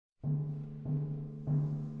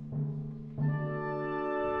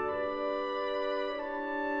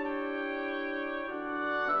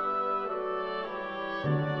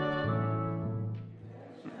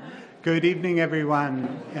Good evening,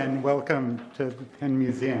 everyone, and welcome to the Penn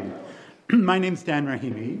Museum. My name's Dan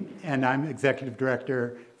Rahimi, and I'm Executive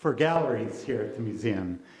Director for Galleries here at the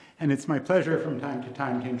museum. And it's my pleasure from time to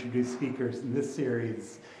time to introduce speakers in this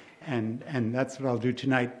series, and that's what I'll do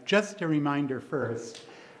tonight. Just a reminder first,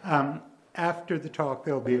 after the talk,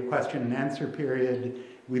 there'll be a question and answer period.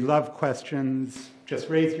 We love questions. Just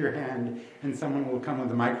raise your hand, and someone will come with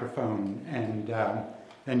a microphone, and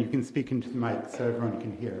then you can speak into the mic so everyone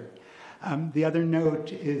can hear. The other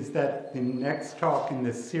note is that the next talk in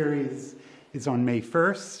this series is on May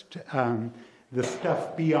 1st, The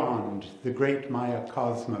Stuff Beyond, the Great Maya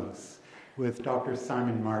Cosmos, with Dr.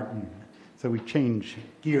 Simon Martin. So we change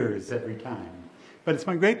gears every time. But it's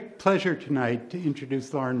my great pleasure tonight to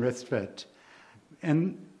introduce Lauren Ristvet.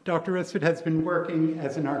 And Dr. Ristvet has been working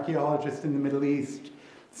as an archaeologist in the Middle East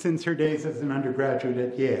since her days as an undergraduate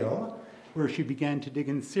at Yale, where she began to dig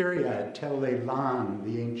in Syria at Tel Leilan,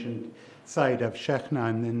 the ancient site of Shechna,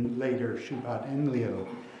 and then later Shubat Enlil,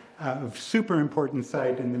 a super important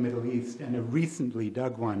site in the Middle East, and a recently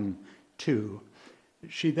dug one too.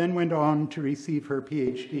 She then went on to receive her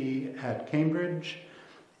PhD at Cambridge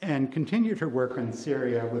and continued her work on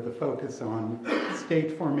Syria with a focus on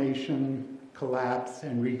state formation, collapse,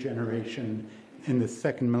 and regeneration in the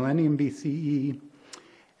second millennium BCE.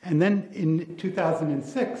 And then in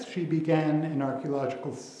 2006, she began an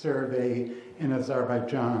archaeological survey in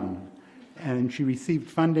Azerbaijan. And she received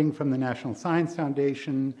funding from the National Science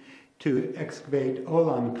Foundation to excavate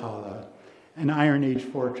Olan Kala, an Iron Age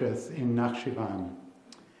fortress in Nakhchivan.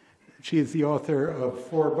 She is the author of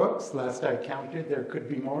 4 books. Last I counted, there could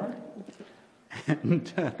be more.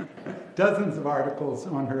 And dozens of articles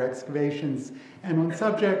on her excavations and on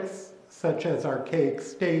subjects such as archaic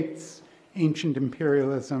states, ancient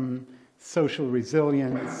imperialism, social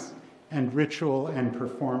resilience, and ritual and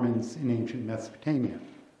performance in ancient Mesopotamia.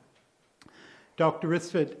 Dr.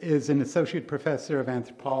 Ristvet is an associate professor of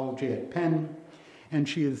anthropology at Penn, and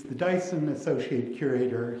she is the Dyson associate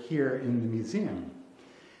curator here in the museum.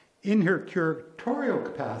 In her curatorial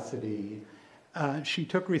capacity, she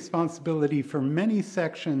took responsibility for many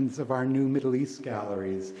sections of our new Middle East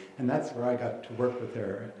galleries, and that's where I got to work with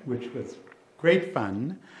her, which was great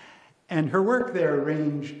fun. And her work there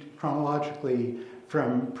ranged chronologically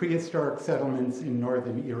from prehistoric settlements in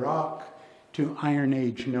northern Iraq to Iron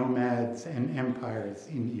Age nomads and empires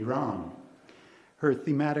in Iran. Her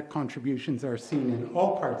thematic contributions are seen in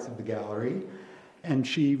all parts of the gallery, and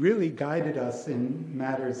she really guided us in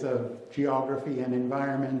matters of geography and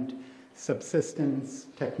environment, subsistence,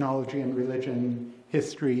 technology and religion,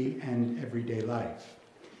 history, and everyday life.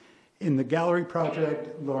 In the gallery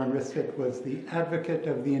project, Lauren Ristvet was the advocate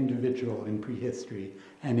of the individual in prehistory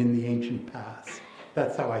and in the ancient past.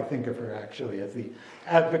 That's how I think of her, actually, as the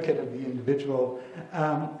advocate of the individual,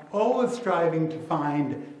 always striving to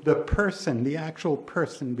find the person, the actual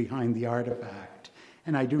person behind the artifact.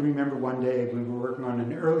 And I do remember one day when we were working on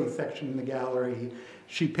an early section in the gallery,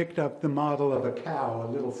 she picked up the model of a cow, a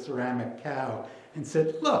little ceramic cow, and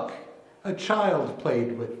said, "Look, a child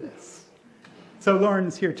played with this." So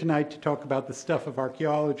Lauren's here tonight to talk about the stuff of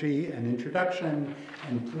archaeology and introduction,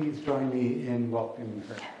 and please join me in welcoming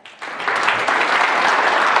her.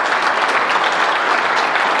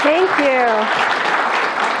 Thank you.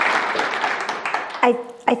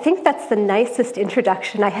 I think that's the nicest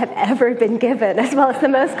introduction I have ever been given, as well as the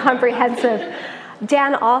most comprehensive.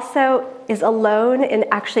 Dan also is alone in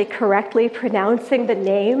actually correctly pronouncing the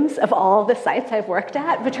names of all the sites I've worked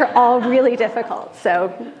at, which are all really difficult,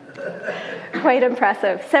 so quite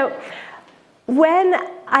impressive. So when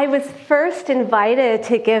I was first invited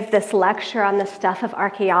to give this lecture on the stuff of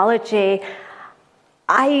archaeology,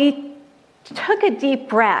 I took a deep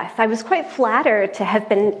breath. I was quite flattered to have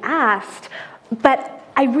been asked, but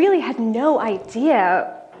I really had no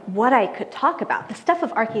idea what I could talk about. The stuff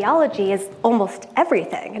of archaeology is almost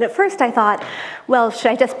everything. And at first I thought, well,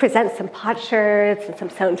 should I just present some potsherds and some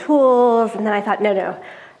stone tools? And then I thought, no,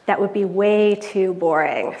 that would be way too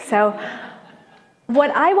boring. So what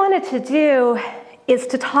I wanted to do is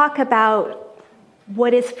to talk about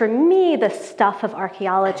what is for me the stuff of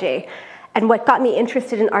archaeology and what got me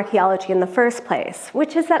interested in archaeology in the first place,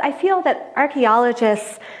 which is that I feel that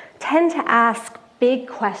archaeologists tend to ask big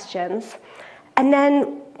questions, and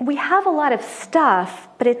then we have a lot of stuff,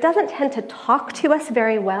 but it doesn't tend to talk to us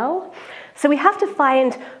very well. So we have to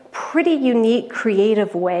find pretty unique,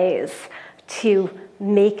 creative ways to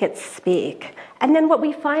make it speak. And then what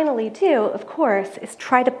we finally do, of course, is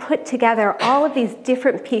try to put together all of these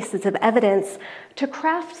different pieces of evidence to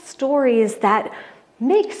craft stories that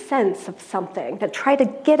make sense of something, that try to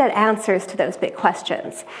get at answers to those big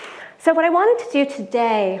questions. So what I wanted to do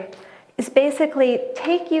today is basically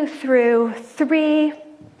take you through 3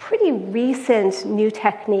 pretty recent new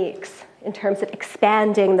techniques in terms of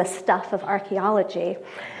expanding the stuff of archaeology.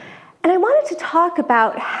 And I wanted to talk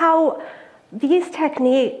about how these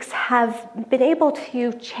techniques have been able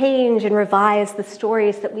to change and revise the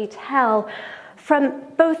stories that we tell from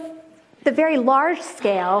both the very large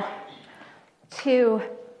scale to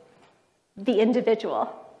the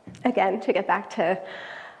individual. Again, to get back to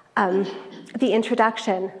the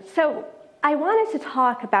introduction. So I wanted to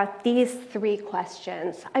talk about these 3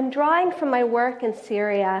 questions. I'm drawing from my work in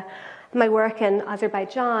Syria, my work in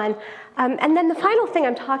Azerbaijan, and then the final thing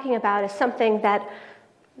I'm talking about is something that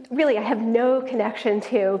really I have no connection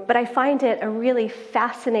to, but I find it a really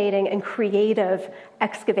fascinating and creative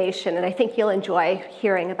excavation, and I think you'll enjoy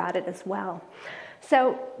hearing about it as well.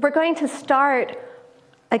 So we're going to start,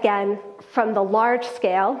 again, from the large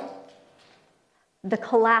scale, the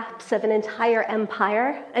collapse of an entire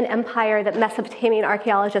empire, an empire that Mesopotamian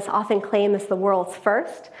archaeologists often claim is the world's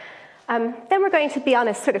first. Then we're going to be on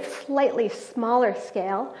a sort of slightly smaller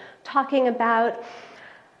scale, talking about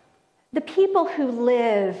the people who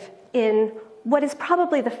live in what is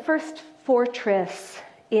probably the first fortress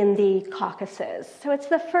in the Caucasus. So it's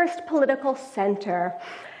the first political center,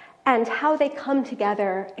 and how they come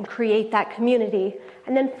together and create that community.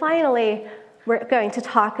 And then finally, we're going to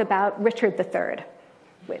talk about Richard III,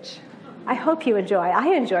 which I hope you enjoy.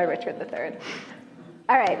 I enjoy Richard III.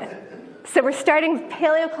 All right, so we're starting with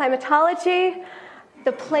paleoclimatology.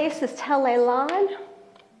 The place is Tel Eilan,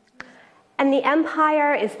 and the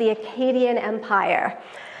empire is the Akkadian Empire.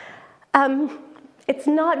 It's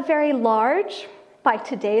not very large by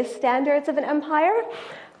today's standards of an empire,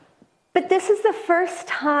 but this is the first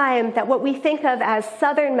time that what we think of as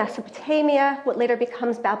southern Mesopotamia, what later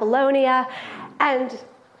becomes Babylonia, and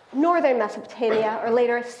northern Mesopotamia, or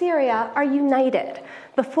later Assyria, are united.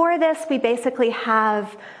 Before this, we basically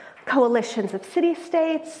have coalitions of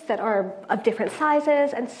city-states that are of different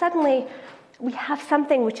sizes, and suddenly we have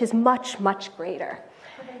something which is much, much greater.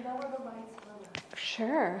 Could I lower the lights a little?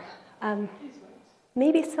 Sure.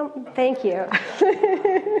 Maybe some, thank you.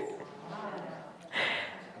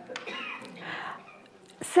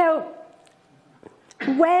 So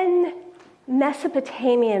when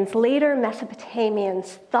Mesopotamians, later Mesopotamians,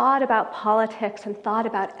 thought about politics and thought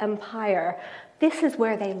about empire, this is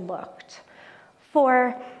where they looked.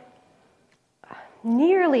 For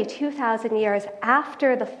nearly 2,000 years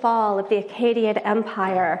after the fall of the Akkadian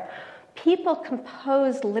Empire, people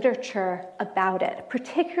composed literature about it,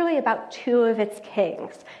 particularly about 2 of its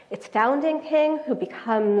kings. Its founding king, who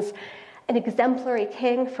becomes an exemplary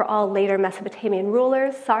king for all later Mesopotamian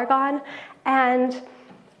rulers, Sargon, and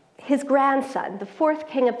his grandson, the 4th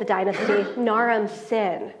king of the dynasty,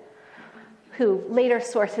 Naram-Sin, who later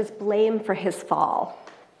sources blame for his fall.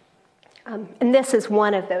 And this is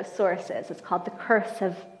one of those sources. It's called the Curse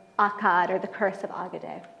of Akkad, or the Curse of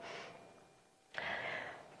Agade.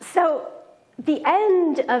 So the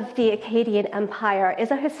end of the Akkadian Empire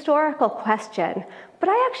is a historical question, but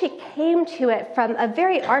I actually came to it from a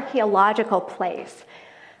very archaeological place.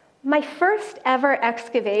 My first ever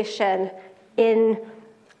excavation in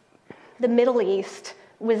the Middle East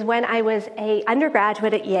was when I was an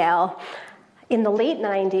undergraduate at Yale in the late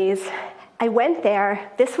 90s. I went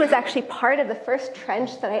there. This was actually part of the first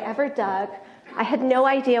trench that I ever dug. I had no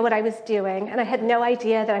idea what I was doing, and I had no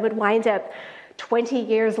idea that I would wind up 20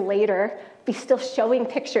 years later be still showing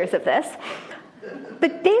pictures of this.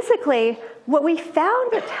 But basically, what we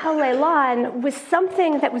found at Tel Eilan was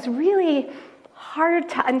something that was really hard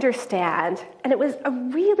to understand, and it was a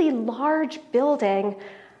really large building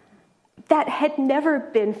that had never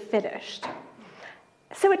been finished.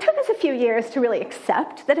 So it took us a few years to really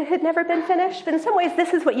accept that it had never been finished, but in some ways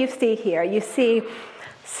this is what you see here. You see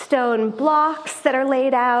stone blocks that are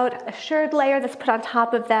laid out, a sherd layer that's put on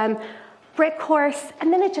top of them, brick course,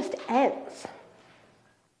 and then it just ends.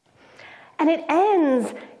 And it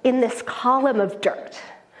ends in this column of dirt.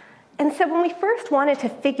 And so when we first wanted to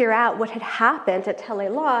figure out what had happened at Tel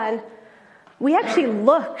Eilan, we actually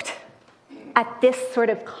looked at this sort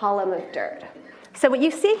of column of dirt. So what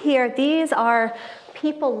you see here, these are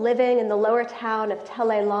people living in the lower town of Tel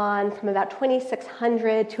Eilan from about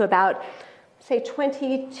 2600 to about, say,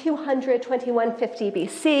 2200, 2150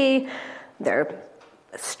 BC. There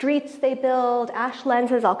are streets they build, ash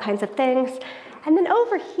lenses, all kinds of things. And then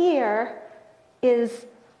over here is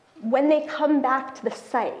when they come back to the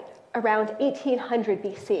site around 1800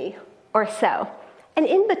 BC or so. And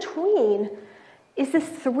in between is this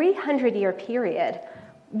 300-year period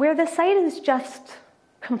where the site is just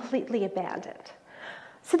completely abandoned.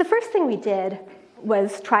 So the first thing we did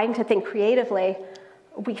was trying to think creatively,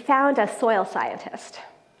 we found a soil scientist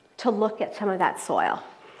to look at some of that soil.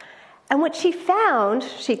 And what she found,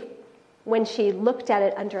 when she looked at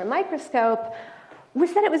it under a microscope,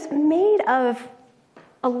 was that it was made of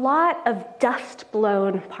a lot of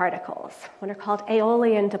dust-blown particles, what are called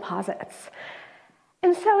aeolian deposits.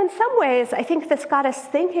 And so in some ways, I think this got us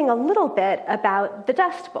thinking a little bit about the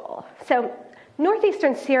Dust Bowl. So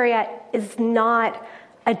northeastern Syria is not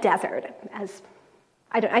a desert, as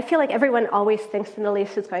I feel like everyone always thinks the Middle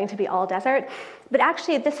East is going to be all desert, but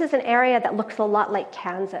actually this is an area that looks a lot like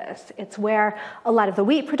Kansas. It's where a lot of the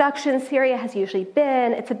wheat production in Syria has usually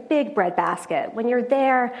been. It's a big breadbasket. When you're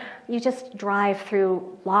there, you just drive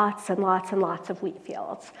through lots and lots and lots of wheat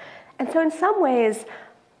fields. And so in some ways,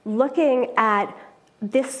 looking at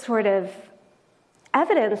this sort of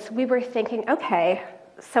evidence, we were thinking, okay,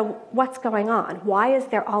 so what's going on? Why is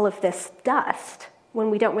there all of this dust when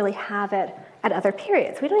we don't really have it at other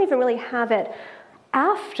periods? We don't even really have it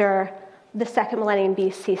after the second millennium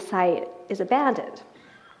BC site is abandoned.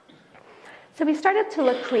 So we started to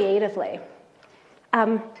look creatively.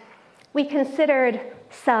 We considered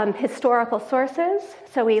some historical sources.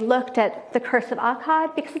 So we looked at the Curse of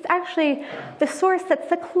Akkad because it's actually the source that's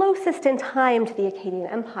the closest in time to the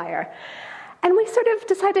Akkadian Empire. And we sort of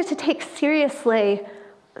decided to take seriously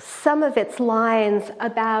some of its lines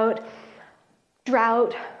about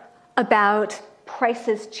drought, about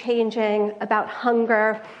prices changing, about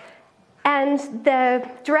hunger. And the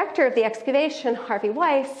director of the excavation, Harvey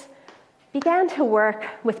Weiss, began to work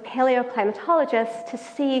with paleoclimatologists to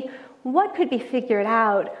see what could be figured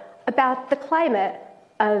out about the climate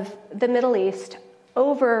of the Middle East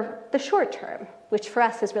over the short term, which for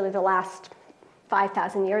us is really the last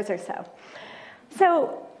 5,000 years or so.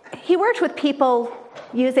 So he worked with people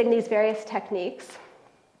using these various techniques.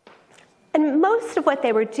 And most of what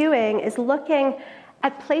they were doing is looking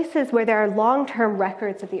at places where there are long-term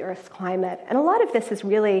records of the Earth's climate. And a lot of this is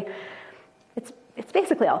really, it's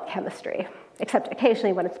basically all chemistry, except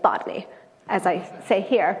occasionally when it's botany, as I say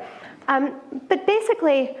here. But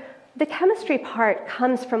basically, the chemistry part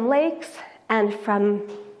comes from lakes and from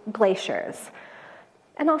glaciers,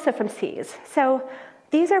 and also from seas. So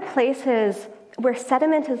these are places where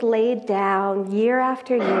sediment is laid down year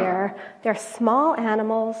after year. There are small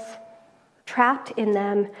animals trapped in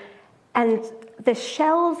them, and the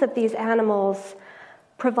shells of these animals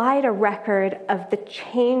provide a record of the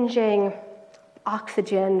changing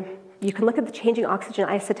oxygen. You can look at the changing oxygen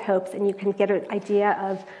isotopes and you can get an idea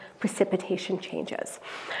of precipitation changes.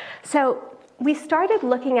 So we started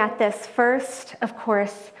looking at this first, of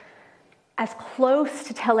course, as close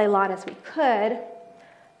to Tel Eilan as we could,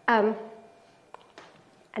 and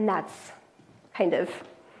that's kind of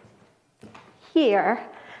here.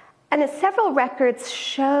 And several records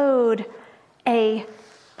showed a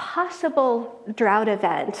possible drought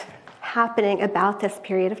event happening about this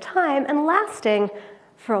period of time and lasting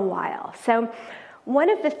for a while. So one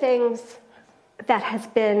of the things that has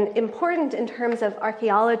been important in terms of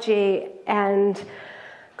archaeology and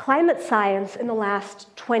climate science in the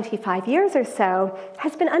last 25 years or so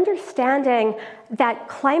has been understanding that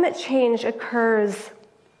climate change occurs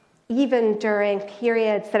even during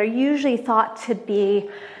periods that are usually thought to be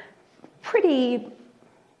pretty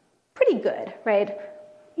good, right?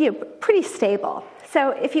 Pretty stable.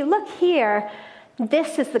 So if you look here,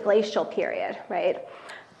 this is the glacial period, right?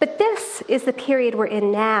 But this is the period we're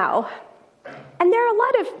in now. And there are a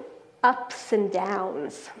lot of ups and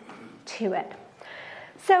downs to it.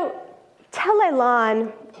 So Tel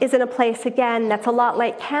Eilan is in a place, again, that's a lot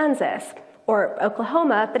like Kansas or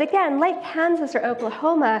Oklahoma. But again, like Kansas or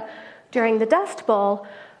Oklahoma during the Dust Bowl,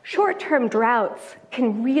 short-term droughts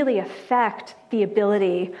can really affect the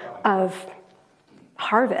ability of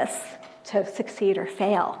harvests to succeed or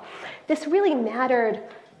fail. This really mattered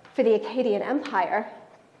for the Akkadian Empire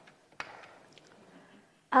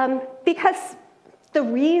because the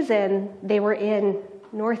reason they were in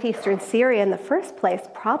northeastern Syria in the first place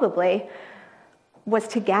probably was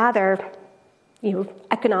to gather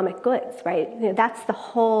economic goods, right? That's the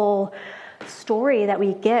whole story that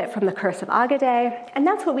we get from the Curse of Agaday, and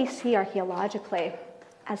that's what we see archaeologically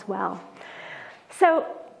as well. So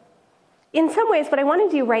in some ways, what I want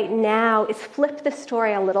to do right now is flip the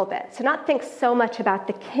story a little bit. So not think so much about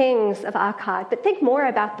the kings of Akkad, but think more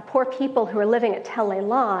about the poor people who are living at Tel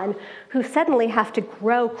Eilan, who suddenly have to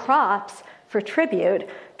grow crops for tribute,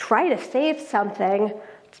 try to save something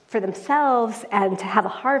for themselves and to have a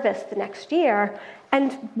harvest the next year,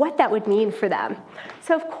 and what that would mean for them.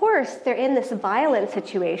 So of course, they're in this violent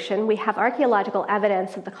situation. We have archaeological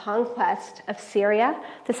evidence of the conquest of Syria.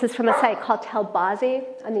 This is from a site called Tel Bazi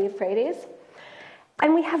on the Euphrates.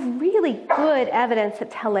 And we have really good evidence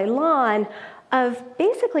at Tel Eilan of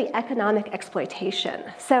basically economic exploitation.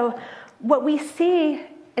 So what we see,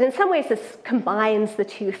 and in some ways this combines the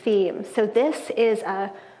two themes. So this is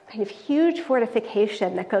a kind of huge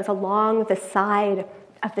fortification that goes along the side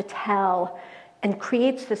of the Tel and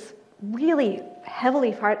creates this really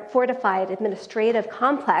heavily fortified administrative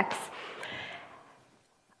complex.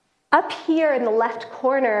 Up here in the left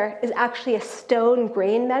corner is actually a stone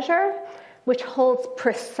grain measure, which holds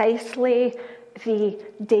precisely the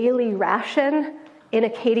daily ration in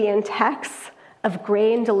Akkadian texts of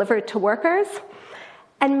grain delivered to workers.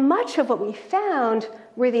 And much of what we found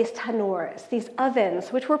were these tanors, these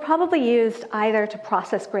ovens, which were probably used either to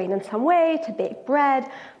process grain in some way, to bake bread,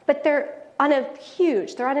 but they're on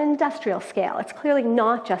they're on an industrial scale. It's clearly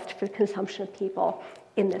not just for the consumption of people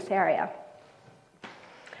in this area.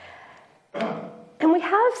 And we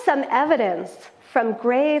have some evidence from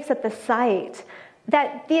graves at the site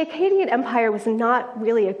that the Akkadian Empire was not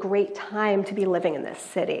really a great time to be living in this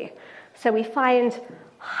city. So we find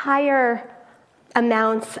higher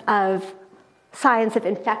amounts of signs of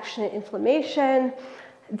infection and inflammation.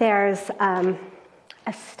 There's a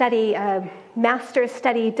master's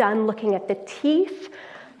study done looking at the teeth,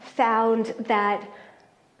 found that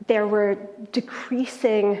there were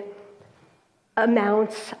decreasing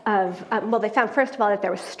amounts of, they found first of all that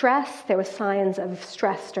there was stress. There was signs of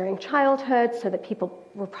stress during childhood, so that people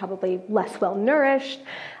were probably less well nourished.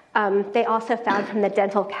 They also found from the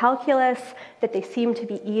dental calculus that they seemed to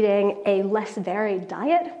be eating a less varied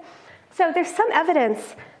diet. So there's some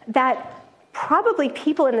evidence that probably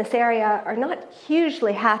people in this area are not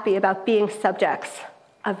hugely happy about being subjects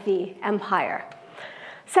of the empire.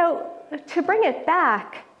 So to bring it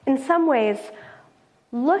back, in some ways,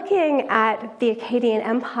 looking at the Akkadian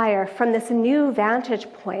Empire from this new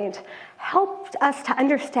vantage point helped us to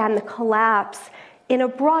understand the collapse in a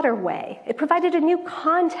broader way. It provided a new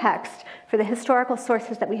context for the historical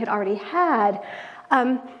sources that we had already had.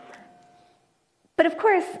 But of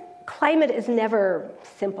course, climate is never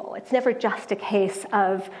simple. It's never just a case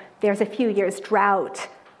of there's a few years drought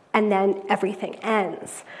and then everything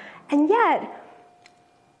ends. And yet,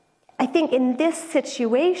 I think in this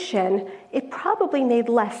situation, it probably made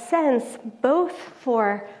less sense both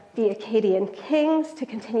for the Akkadian kings to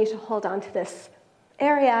continue to hold on to this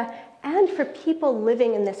area and for people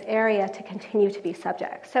living in this area to continue to be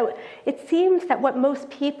subjects. So it seems that what most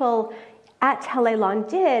people at Tel Eilan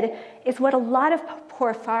did is what a lot of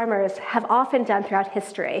poor farmers have often done throughout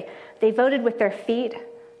history. They voted with their feet,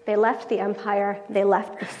 they left the empire, they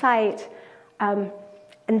left the site, and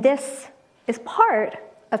this is part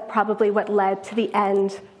of probably what led to the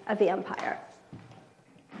end of the empire.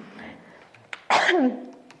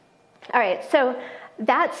 All right, so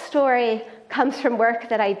that story comes from work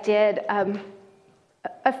that I did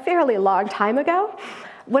a fairly long time ago.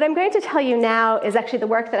 What I'm going to tell you now is actually the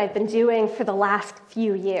work that I've been doing for the last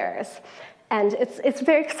few years. And it's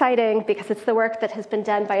very exciting because it's the work that has been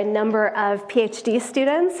done by a number of PhD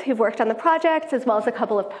students who've worked on the project, as well as a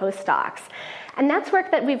couple of postdocs. And that's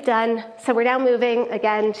work that we've done. So we're now moving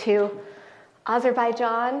again to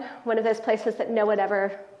Azerbaijan, one of those places that no one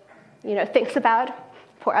ever thinks about,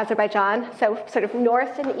 poor Azerbaijan, so sort of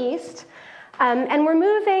north and east. And we're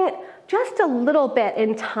moving just a little bit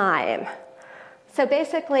in time. So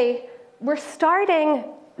basically, we're starting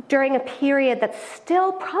during a period that's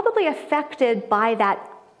still probably affected by that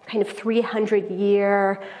kind of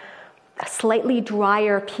 300-year, slightly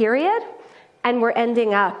drier period, and we're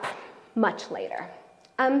ending up much later.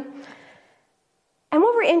 And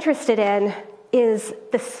what we're interested in is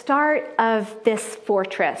the start of this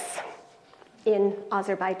fortress in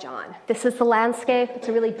Azerbaijan. This is the landscape. It's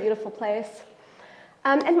a really beautiful place.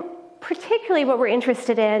 And particularly what we're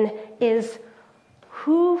interested in is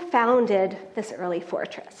who founded this early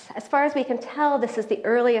fortress. As far as we can tell, this is the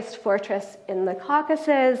earliest fortress in the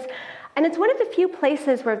Caucasus, and it's one of the few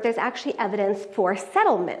places where there's actually evidence for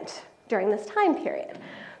settlement during this time period.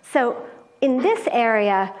 So in this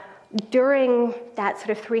area, during that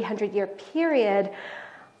sort of 300-year period,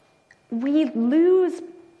 we lose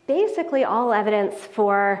basically all evidence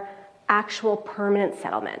for actual permanent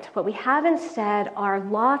settlement. What we have instead are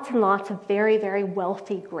lots and lots of very, very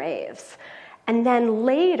wealthy graves. And then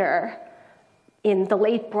later, in the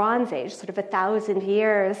late Bronze Age, sort of 1,000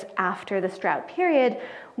 years after this drought period,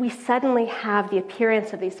 we suddenly have the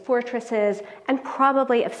appearance of these fortresses and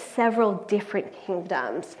probably of several different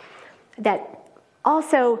kingdoms that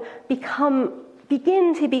also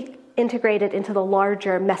begin to be integrated into the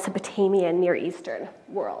larger Mesopotamian Near Eastern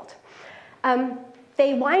world.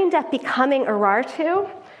 They wind up becoming Urartu.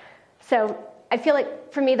 So I feel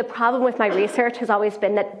like for me, the problem with my research has always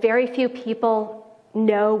been that very few people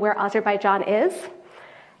know where Azerbaijan is,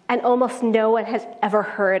 and almost no one has ever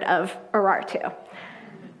heard of Urartu.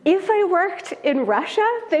 If I worked in Russia,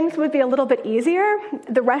 things would be a little bit easier.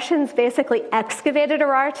 The Russians basically excavated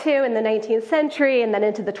Urartu in the 19th century and then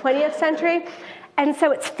into the 20th century, and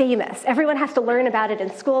so it's famous. Everyone has to learn about it in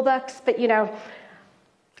school books, but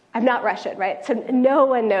I'm not Russian, right? So no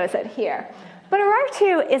one knows it here. But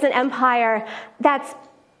Urartu is an empire that's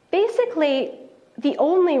basically the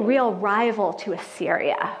only real rival to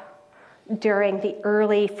Assyria during the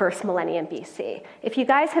early first millennium BC. If you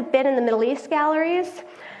guys have been in the Middle East galleries,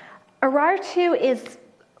 Urartu is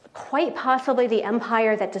quite possibly the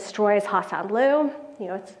empire that destroys Hassanlu.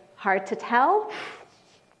 It's hard to tell.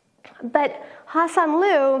 But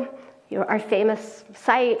Hassanlu, our famous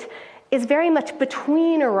site, is very much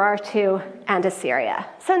between Urartu and Assyria.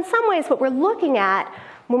 So in some ways, what we're looking at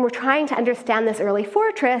when we're trying to understand this early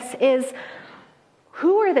fortress is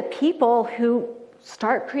who are the people who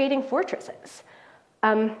start creating fortresses?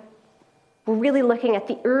 We're really looking at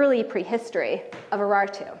the early prehistory of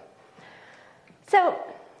Urartu. So,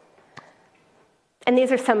 and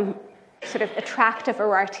these are some sort of attractive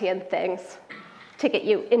Urartian things to get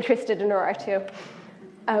you interested in Urartu.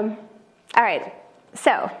 All right,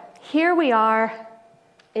 so here we are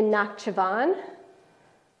in Nakhchivan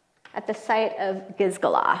at the site of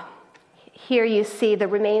Gizgala. Here you see the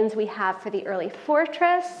remains we have for the early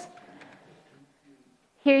fortress.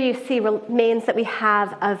 Here you see remains that we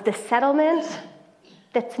have of the settlement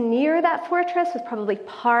that's near that fortress, was probably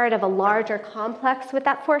part of a larger complex with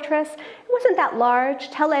that fortress. It wasn't that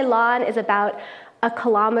large. Tel Eilan is about 1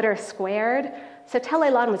 kilometer squared. So Tel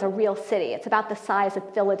Eilan was a real city. It's about the size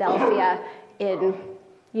of Philadelphia in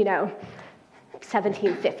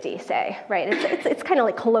 1750, say, right? It's kind of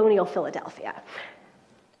like colonial Philadelphia.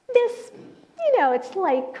 This,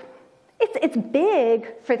 it's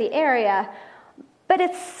big for the area, but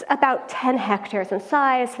it's about 10 hectares in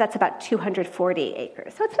size, so that's about 240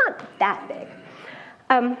 acres. So it's not that big.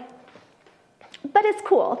 But it's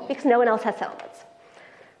cool because no one else has settlements.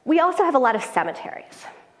 We also have a lot of cemeteries.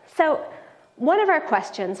 So one of our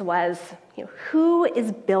questions was, who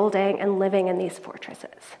is building and living in these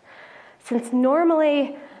fortresses? Since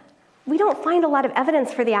normally we don't find a lot of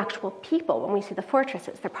evidence for the actual people when we see the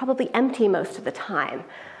fortresses. They're probably empty most of the time.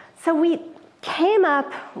 So we came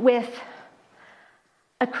up with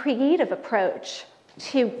a creative approach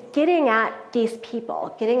to getting at these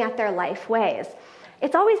people, getting at their life ways.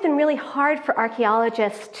 It's always been really hard for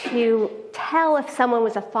archaeologists to tell if someone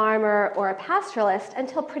was a farmer or a pastoralist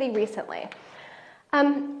until pretty recently.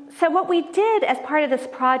 So what we did as part of this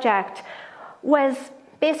project was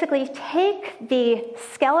basically take the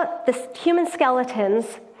human skeletons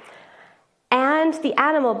and the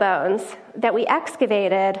animal bones that we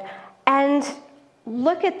excavated and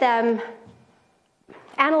look at them,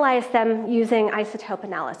 analyze them using isotope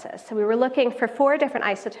analysis. So we were looking for 4 different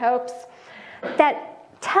isotopes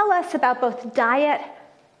that tell us about both diet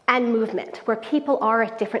and movement, where people are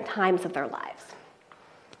at different times of their lives.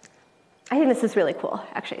 I think this is really cool,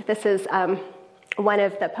 actually. This is one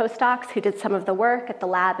of the postdocs who did some of the work at the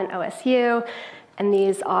lab in OSU, and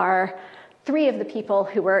these are 3 of the people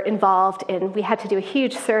who were involved in, we had to do a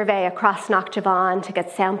huge survey across Nakhchivan to get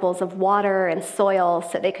samples of water and soil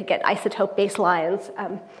so they could get isotope baselines,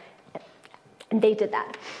 and they did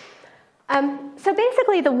that. So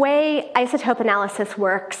basically the way isotope analysis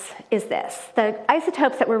works is this. The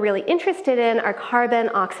isotopes that we're really interested in are carbon,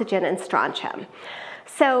 oxygen, and strontium.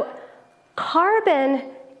 So carbon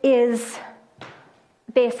is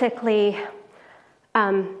basically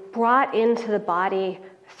brought into the body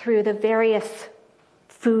through the various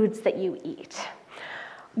foods that you eat.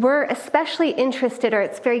 We're especially interested, or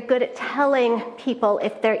it's very good at telling people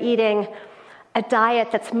if they're eating a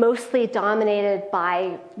diet that's mostly dominated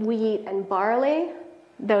by wheat and barley.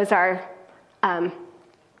 Those are,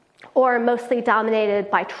 or mostly dominated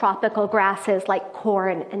by tropical grasses like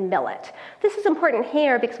corn and millet. This is important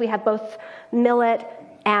here because we have both millet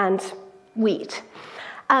and wheat.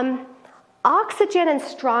 Oxygen and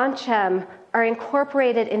strontium are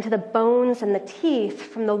incorporated into the bones and the teeth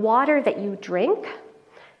from the water that you drink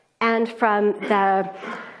and from the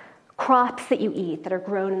crops that you eat that are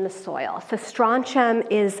grown in the soil. So strontium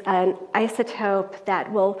is an isotope that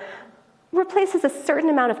replaces a certain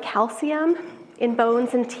amount of calcium in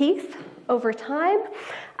bones and teeth over time,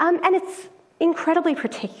 and it's incredibly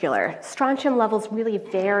particular. Strontium levels really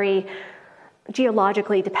vary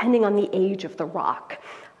geologically depending on the age of the rock.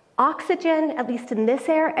 Oxygen, at least in this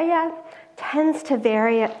area, tends to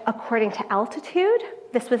vary according to altitude.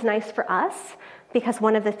 This was nice for us because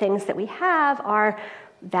one of the things that we have are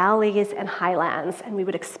valleys and highlands, and we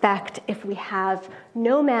would expect if we have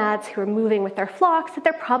nomads who are moving with their flocks that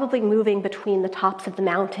they're probably moving between the tops of the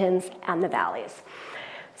mountains and the valleys.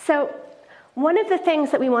 So one of the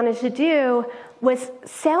things that we wanted to do was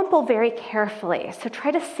sample very carefully. So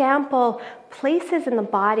try to sample places in the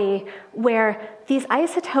body where these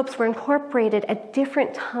isotopes were incorporated at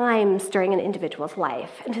different times during an individual's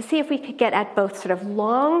life, and to see if we could get at both sort of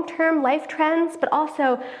long-term life trends, but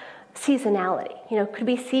also seasonality. You know, could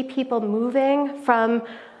we see people moving from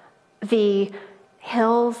the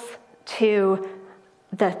hills to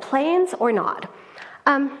the plains or not?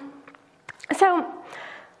 So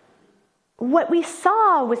what we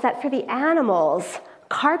saw was that for the animals,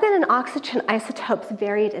 carbon and oxygen isotopes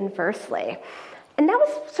varied inversely. And that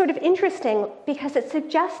was sort of interesting because it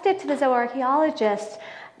suggested to the zooarchaeologists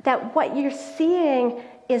that what you're seeing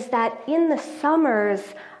is that in the summers,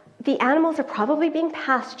 the animals are probably being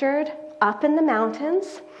pastured up in the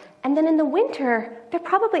mountains, and then in the winter, they're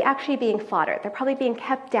probably actually being foddered. They're probably being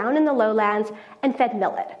kept down in the lowlands and fed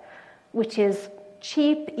millet, which is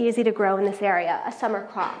cheap, easy to grow in this area, a summer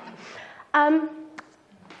crop.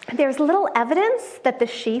 There's little evidence that the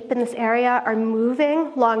sheep in this area are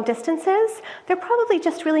moving long distances. They're probably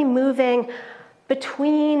just really moving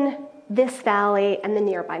between this valley and the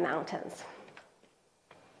nearby mountains.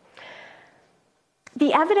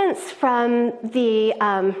 The evidence from the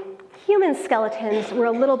human skeletons were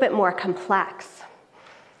a little bit more complex.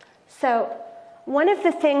 So one of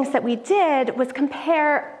the things that we did was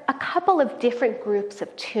compare a couple of different groups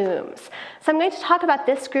of tombs. So I'm going to talk about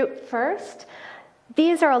this group first.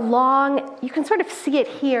 These are along, you can sort of see it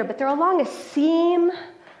here, but they're along a seam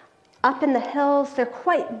up in the hills. They're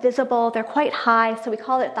quite visible, they're quite high, so we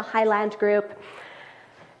call it the highland group.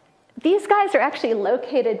 These guys are actually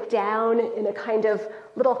located down in a kind of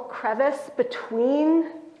little crevice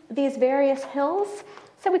between these various hills,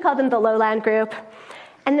 so we call them the lowland group.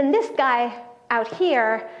 And then this guy out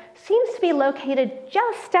here seems to be located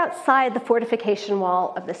just outside the fortification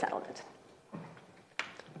wall of the settlement.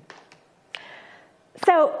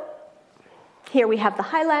 So here we have the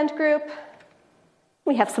highland group.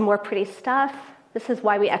 We have some more pretty stuff. This is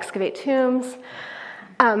why we excavate tombs.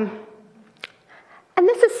 And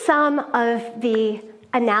this is some of the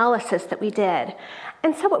analysis that we did.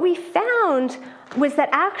 And so what we found was that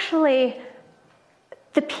actually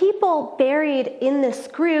the people buried in this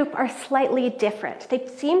group are slightly different. They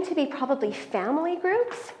seem to be probably family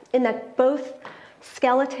groups in that both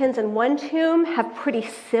skeletons in one tomb have pretty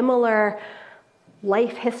similar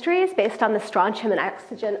life histories based on the strontium and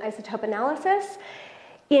oxygen isotope analysis.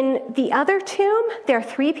 In the other tomb, there are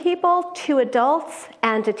 3 people, 2 adults,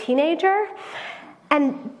 and a teenager.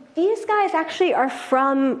 And these guys actually are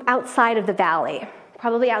from outside of the valley,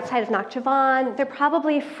 probably outside of Nakhchivan. They're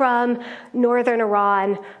probably from northern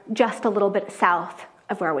Iran, just a little bit south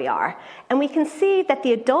of where we are. And we can see that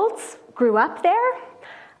the adults grew up there.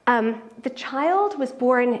 The child was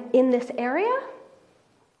born in this area.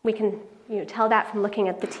 We can tell that from looking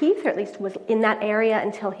at the teeth, or at least was in that area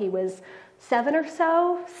until he was 7 or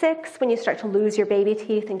so, 6, when you start to lose your baby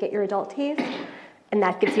teeth and get your adult teeth. And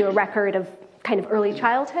that gives you a record of kind of early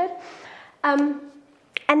childhood.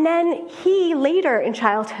 And then he, later in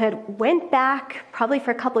childhood, went back, probably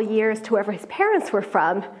for a couple of years, to wherever his parents were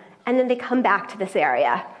from, and then they come back to this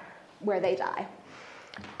area where they die.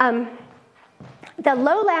 The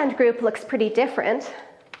lowland group looks pretty different.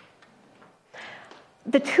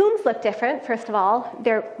 The tombs look different, first of all.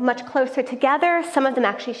 They're much closer together. Some of them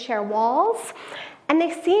actually share walls. And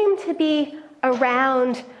they seem to be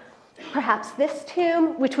around perhaps this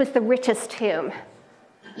tomb, which was the richest tomb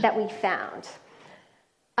that we found.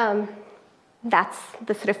 That's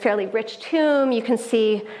the sort of fairly rich tomb. You can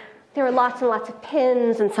see there were lots and lots of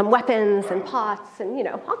pins and some weapons and pots and,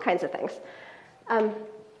 all kinds of things.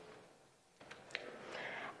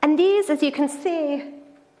 And these, as you can see,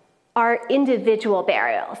 are individual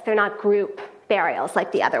burials. They're not group burials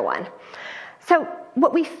like the other one. So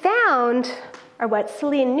what we found, or what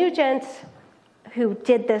Celine Nugent, who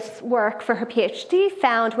did this work for her PhD,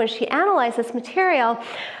 found when she analyzed this material,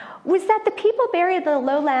 was that the people buried in the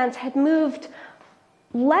lowlands had moved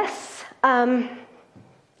less over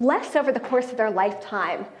the course of their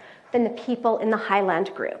lifetime than the people in the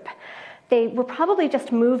highland group. They were probably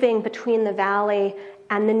just moving between the valley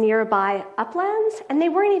and the nearby uplands, and they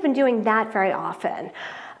weren't even doing that very often.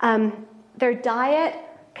 Their diet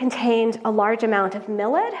contained a large amount of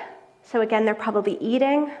millet, so again, they're probably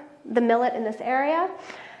eating the millet in this area,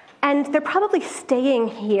 and they're probably staying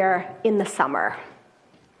here in the summer.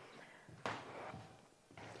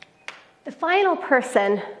 The final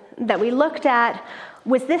person that we looked at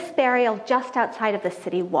was this burial just outside of the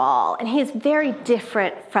city wall, and he is very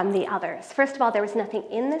different from the others. First of all, there was nothing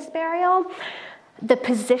in this burial. The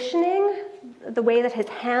positioning, the way that his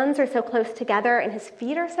hands are so close together and his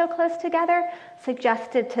feet are so close together,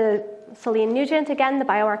 suggested to Celine Nugent, again, the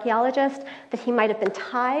bioarchaeologist, that he might have been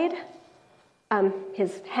tied.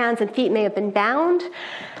 His hands and feet may have been bound.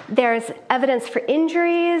 There's evidence for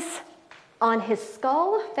injuries on his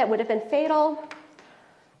skull that would have been fatal.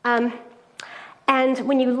 And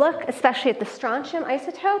when you look, especially at the strontium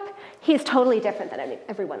isotope, he's totally different than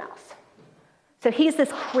everyone else. So he's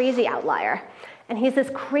this crazy outlier. And he's this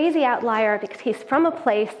crazy outlier because he's from a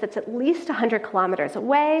place that's at least 100 kilometers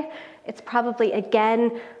away. It's probably,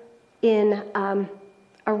 again, in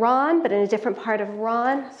Iran, but in a different part of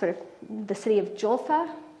Iran, sort of the city of Julfa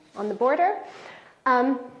on the border.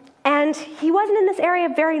 And he wasn't in this area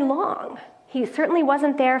very long. He certainly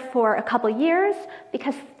wasn't there for a couple years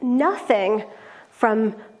because nothing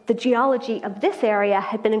from the geology of this area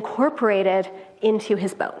had been incorporated into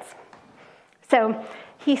his bones. So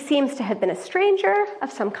he seems to have been a stranger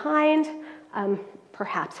of some kind,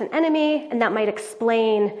 perhaps an enemy, and that might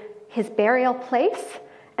explain his burial place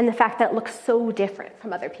and the fact that it looks so different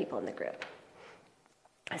from other people in the group.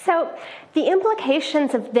 So the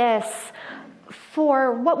implications of this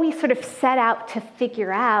for what we sort of set out to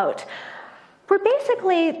figure out were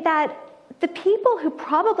basically that the people who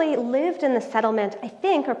probably lived in the settlement, I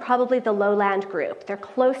think, are probably the lowland group. They're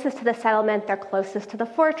closest to the settlement, they're closest to the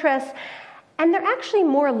fortress, and they're actually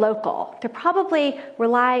more local. They're probably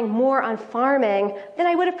relying more on farming than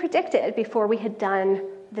I would have predicted before we had done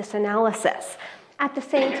this analysis. At the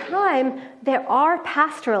same time, there are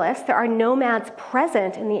pastoralists, there are nomads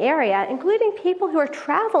present in the area, including people who are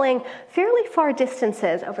traveling fairly far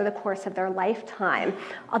distances over the course of their lifetime,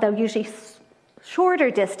 although usually shorter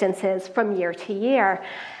distances from year to year.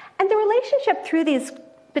 And the relationship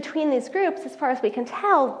between these groups, as far as we can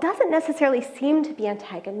tell, doesn't necessarily seem to be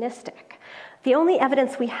antagonistic. The only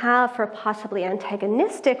evidence we have for a possibly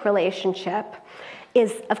antagonistic relationship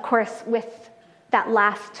is, of course, with that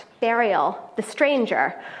last burial, the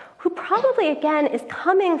stranger, who probably, again, is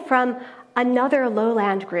coming from another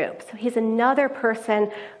lowland group. So he's another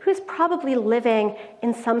person who's probably living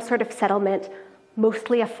in some sort of settlement,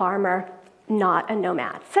 mostly a farmer, not a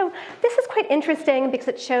nomad. So this is quite interesting because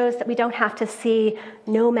it shows that we don't have to see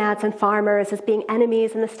nomads and farmers as being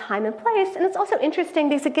enemies in this time and place. And it's also interesting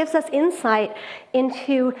because it gives us insight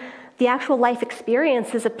into the actual life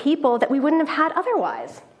experiences of people that we wouldn't have had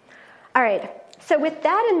otherwise. All right, so with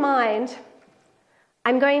that in mind,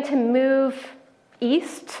 I'm going to move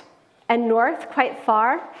east and north quite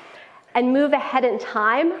far and move ahead in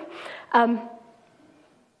time.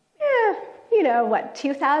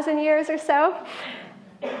 2,000 years or so.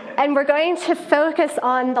 And we're going to focus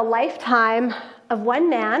on the lifetime of one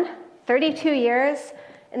man, 32 years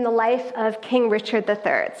in the life of King Richard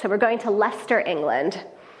III. So we're going to Leicester, England,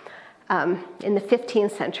 in the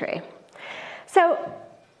 15th century. So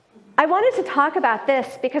I wanted to talk about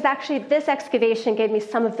this because actually this excavation gave me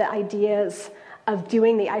some of the ideas of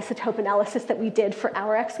doing the isotope analysis that we did for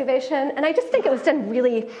our excavation. And I just think it was done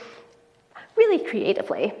really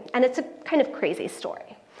creatively, and it's a kind of crazy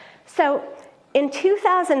story. So in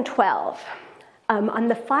 2012, on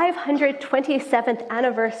the 527th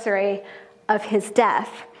anniversary of his death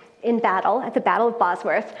in battle, at the Battle of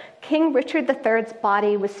Bosworth, King Richard III's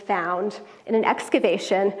body was found in an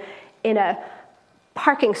excavation in a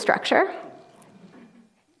parking structure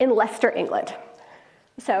in Leicester, England.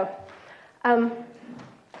 So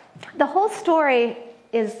the whole story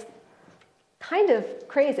is kind of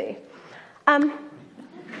crazy.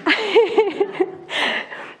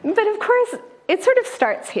 But of course, it sort of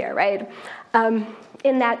starts here, right?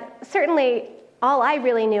 In that certainly all I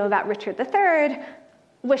really knew about Richard III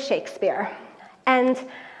was Shakespeare. And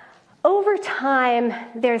over time,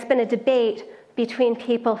 there's been a debate between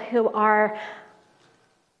people who are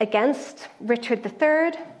against Richard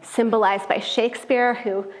III, symbolized by Shakespeare,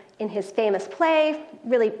 who in his famous play,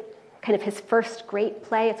 really kind of his first great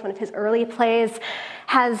play, it's one of his early plays,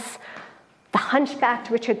 has the hunchbacked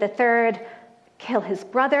Richard III kill his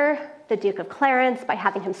brother, the Duke of Clarence, by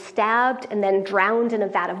having him stabbed and then drowned in a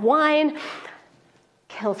vat of wine,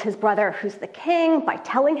 kills his brother, who's the king, by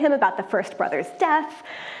telling him about the first brother's death,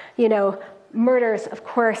 murders, of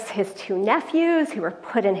course, his two nephews who were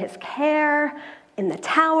put in his care in the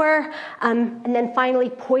Tower, and then finally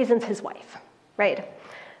poisons his wife, right?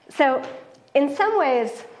 So in some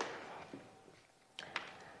ways,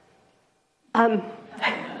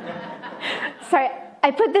 sorry,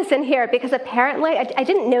 I put this in here because apparently, I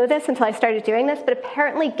didn't know this until I started doing this, but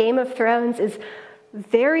apparently Game of Thrones is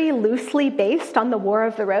very loosely based on the War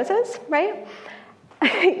of the Roses, right?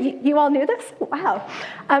 You all knew this? Wow.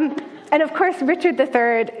 And of course, Richard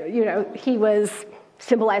III, he was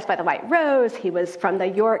symbolized by the white rose. He was from the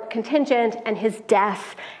York contingent, and his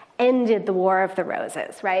death ended the War of the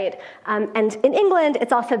Roses, right? And in England,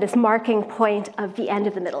 it's also this marking point of the end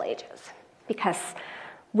of the Middle Ages, because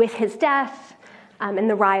with his death and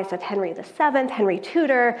the rise of Henry VII, Henry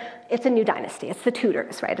Tudor, it's a new dynasty. It's the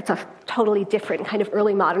Tudors, right? It's a totally different kind of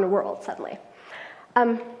early modern world suddenly.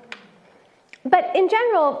 But in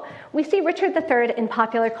general, we see Richard III in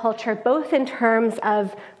popular culture, both in terms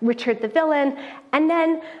of Richard the villain, and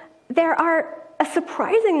then there are a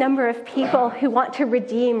surprising number of people who want to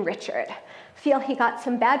redeem Richard, feel he got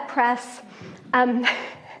some bad press. And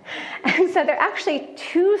so there are actually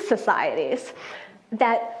two societies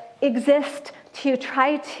that exist to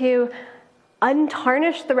try to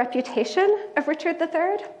untarnish the reputation of Richard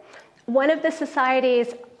III. One of the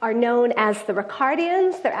societies are known as the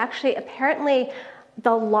Ricardians. They're actually apparently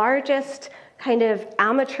the largest kind of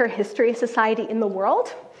amateur history society in the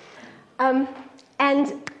world. And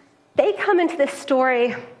they come into this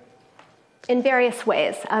story in various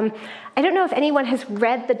ways. I don't know if anyone has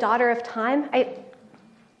read The Daughter of Time.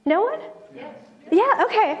 No one? Yes. Yeah,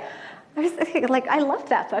 okay. I was thinking, I loved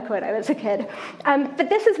that book when I was a kid. But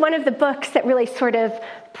this is one of the books that really sort of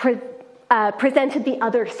presented the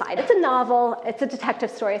other side. It's a novel, it's a detective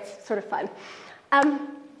story, it's sort of fun.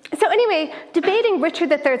 So anyway, debating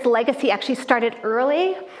Richard III's legacy actually started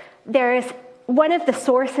early. There's one of the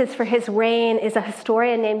sources for his reign is a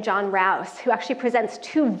historian named John Rouse, who actually presents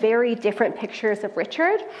two very different pictures of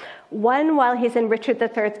Richard, one while he's in Richard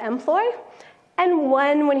III's employ, and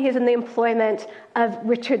one when he's in the employment of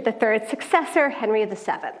Richard III's successor, Henry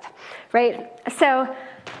VII, right? So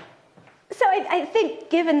I think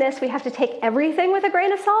given this, we have to take everything with a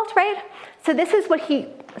grain of salt, right? So this is what he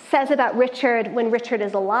says about Richard when Richard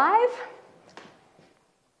is alive.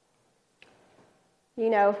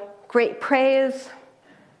 Great praise,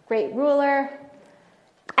 great ruler.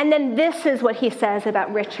 And then this is what he says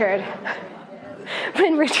about Richard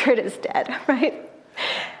when Richard is dead, right?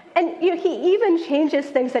 And he even changes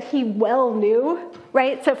things that he well knew,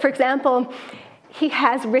 right? So for example, he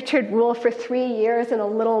has Richard rule for 3 years and a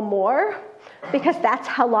little more, because that's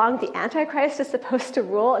how long the Antichrist is supposed to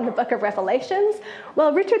rule in the book of Revelations.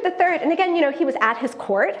 Well, Richard III, and again, he was at his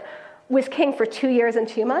court, was king for 2 years and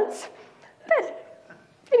 2 months, but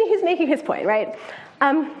he's making his point, right?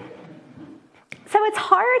 So it's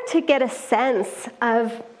hard to get a sense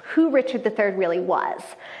of who Richard III really was.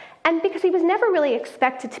 And because he was never really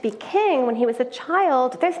expected to be king when he was a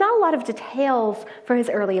child, there's not a lot of details for his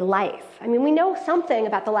early life. I mean, we know something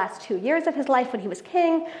about the last 2 years of his life when he was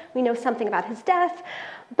king. We know something about his death.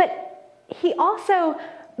 But he also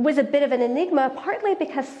was a bit of an enigma, partly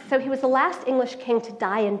because he was the last English king to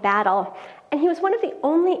die in battle. And he was one of the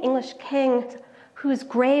only English kings whose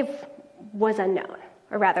grave was unknown,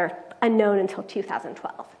 or rather, unknown until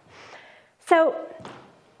 2012. So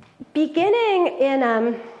beginning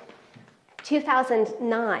in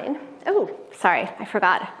 2009, I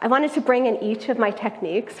forgot. I wanted to bring in each of my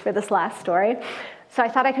techniques for this last story. So I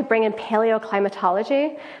thought I could bring in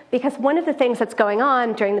paleoclimatology, because one of the things that's going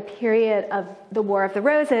on during the period of the War of the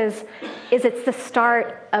Roses is it's the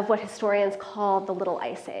start of what historians call the Little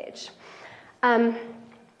Ice Age. And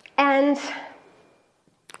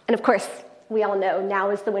of course, we all know now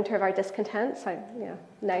is the winter of our discontent, so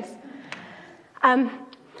nice. And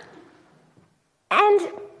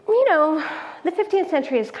the 15th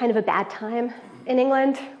century is kind of a bad time in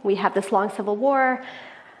England. We have this long civil war.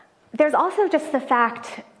 There's also just the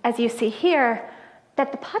fact, as you see here,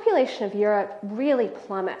 that the population of Europe really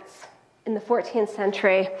plummets in the 14th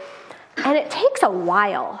century, and it takes a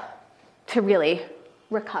while to really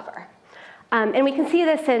recover. And we can see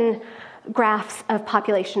this in graphs of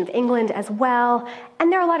population of England as well,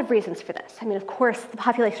 and there are a lot of reasons for this. I mean, of course, the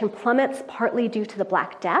population plummets partly due to the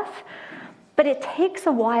Black Death, but it takes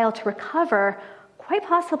a while to recover, quite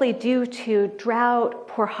possibly due to drought,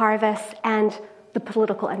 poor harvests, and the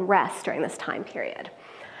political unrest during this time period.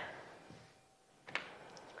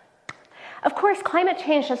 Of course, climate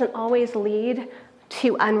change doesn't always lead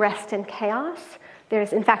to unrest and chaos.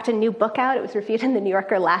 There's, in fact, a new book out. It was reviewed in the New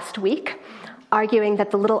Yorker last week, arguing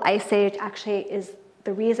that the Little Ice Age actually is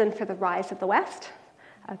the reason for the rise of the West,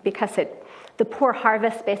 because the poor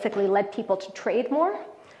harvest basically led people to trade more,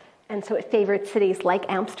 and so it favored cities like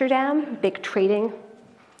Amsterdam, big trading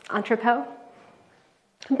entrepot.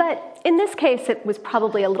 But in this case, it was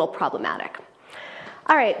probably a little problematic.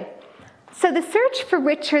 All right, so the search for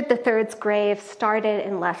Richard III's grave started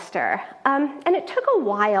in Leicester, and it took a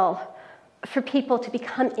while for people to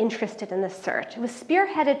become interested in this search. It was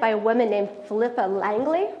spearheaded by a woman named Philippa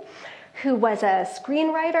Langley, who was a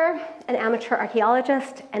screenwriter, an amateur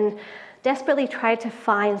archaeologist, and desperately tried to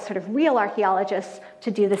find sort of real archaeologists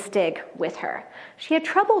to do this dig with her. She had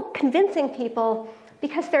trouble convincing people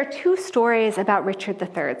because there are two stories about Richard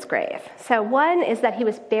III's grave. So one is that he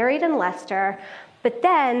was buried in Leicester, but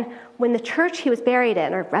then when the church he was buried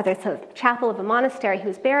in, or rather it's a chapel of a monastery he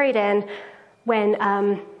was buried in, when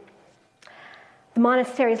the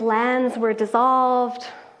monastery's lands were dissolved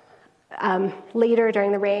later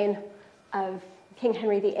during the reign of King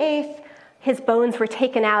Henry VIII, his bones were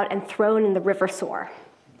taken out and thrown in the River Soar.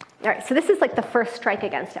 All right, so this is like the first strike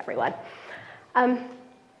against everyone.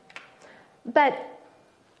 But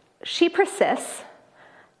she persists.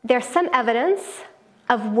 There's some evidence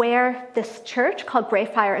of where this church called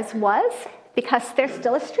Greyfriars was, because there's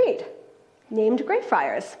still a street named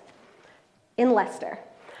Greyfriars in Leicester.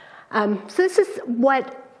 So this is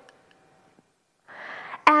what,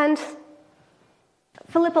 and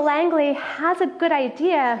Philippa Langley has a good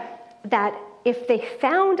idea that if they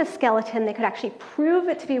found a skeleton, they could actually prove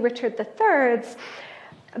it to be Richard III's,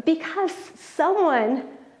 because someone,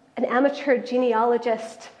 an amateur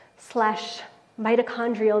genealogist /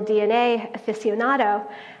 mitochondrial DNA aficionado,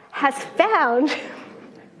 has found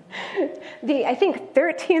the, I think,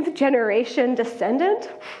 13th generation descendant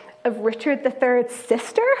of Richard III's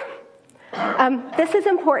sister. This is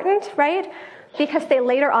important, right? Because they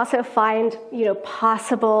later also find,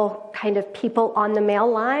 possible kind of people on the male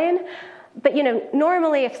line. But,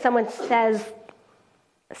 normally if someone says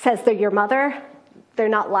they're your mother, they're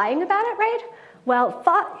not lying about it, right? Well,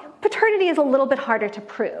 paternity is a little bit harder to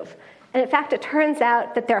prove. And in fact, it turns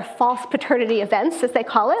out that there are false paternity events, as they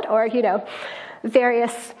call it, or,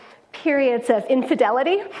 various periods of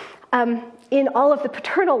infidelity in all of the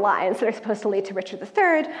paternal lines that are supposed to lead to Richard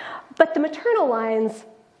III. But the maternal lines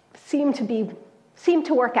seem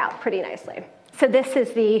to work out pretty nicely. So this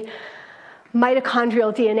is the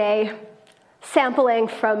mitochondrial DNA sampling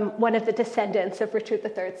from one of the descendants of Richard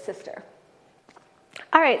III's sister.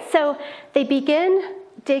 All right, so they begin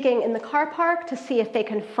digging in the car park to see if they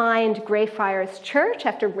can find Greyfriars Church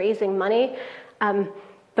after raising money,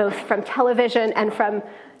 both from television and from,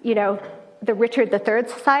 the Richard III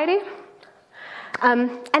Society.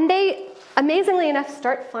 And they, amazingly enough,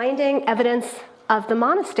 start finding evidence of the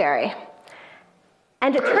monastery.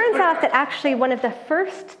 And it turns out that actually one of the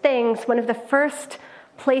first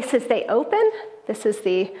places they open, this is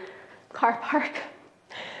the car park,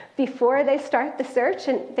 before they start the search,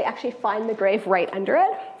 and they actually find the grave right under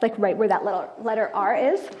it, like right where that little letter R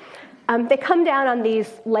is. They come down on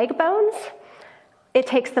these leg bones. It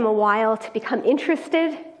takes them a while to become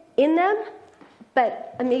interested in them,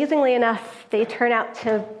 but amazingly enough, they turn out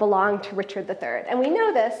to belong to Richard III. And we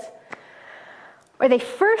know this, or they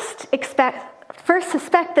first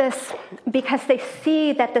suspect this because they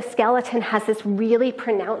see that the skeleton has this really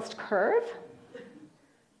pronounced curve.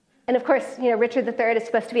 And of course, Richard III is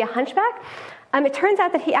supposed to be a hunchback. It turns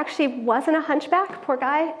out that he actually wasn't a hunchback, poor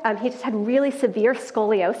guy. He just had really severe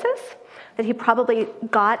scoliosis that he probably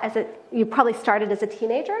started as a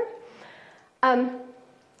teenager.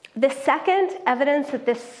 The second evidence that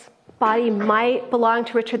this body might belong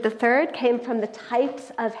to Richard III came from the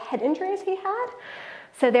types of head injuries he had.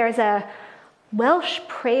 So there's a Welsh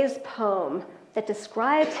praise poem that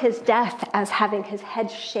describes his death as having his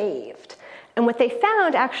head shaved. And what they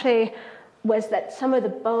found actually was that some of the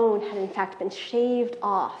bone had in fact been shaved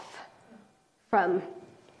off from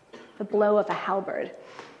the blow of a halberd.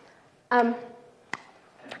 And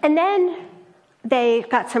then they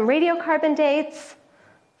got some radiocarbon dates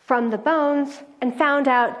from the bones and found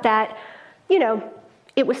out that,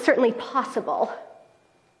 it was certainly possible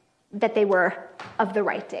that they were of the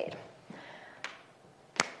right date.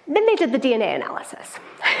 Then they did the DNA analysis.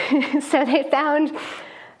 So they found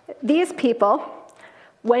these people,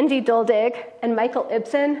 Wendy Duldig and Michael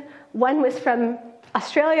Ibsen. One was from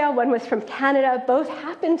Australia, one was from Canada. Both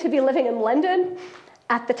happened to be living in London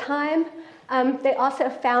at the time. They also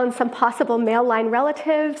found some possible male line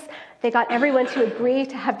relatives. They got everyone to agree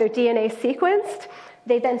to have their DNA sequenced.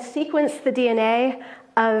 They then sequenced the DNA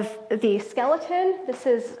of the skeleton. This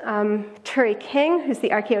is Turi King, who's the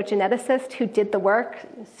archaeogeneticist who did the work,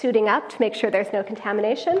 suiting up to make sure there's no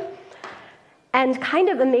contamination. And kind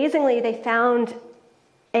of amazingly, they found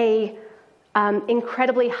a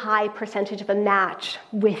incredibly high percentage of a match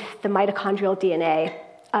with the mitochondrial DNA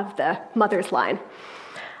of the mother's line.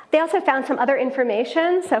 They also found some other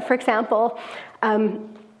information. So for example,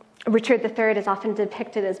 Richard III is often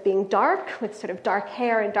depicted as being dark, with sort of dark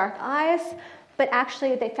hair and dark eyes. But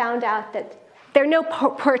actually, they found out that There are no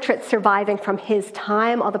portraits surviving from his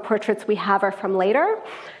time. All the portraits we have are from later.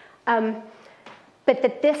 But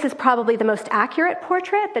that this is probably the most accurate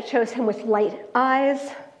portrait that shows him with light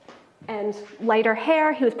eyes and lighter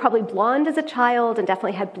hair. He was probably blonde as a child and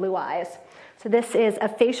definitely had blue eyes. So this is a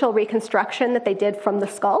facial reconstruction that they did from the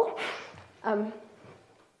skull. And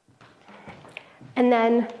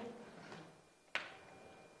then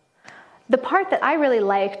the part that I really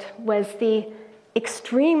liked was the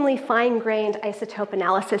extremely fine-grained isotope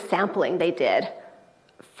analysis sampling they did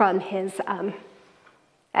from his,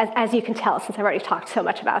 as you can tell, since I've already talked so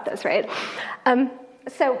much about this, right?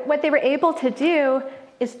 So what they were able to do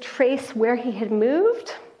is trace where he had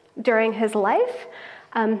moved during his life.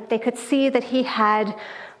 They could see that he had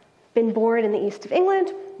been born in the east of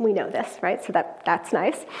England. We know this, right? So that's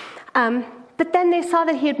nice. But then they saw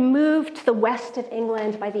that he had moved to the west of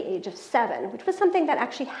England by the age of 7, which was something that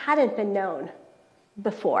actually hadn't been known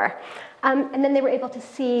before. And then they were able to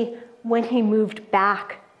see when he moved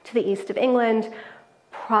back to the east of England,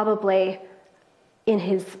 probably in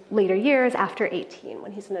his later years after 18,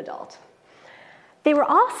 when he's an adult. They were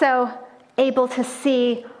also able to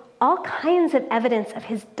see all kinds of evidence of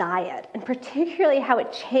his diet, and particularly how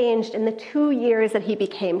it changed in the 2 years that he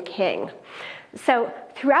became king. So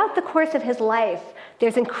throughout the course of his life,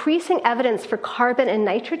 there's increasing evidence for carbon and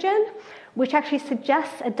nitrogen, which actually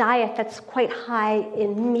suggests a diet that's quite high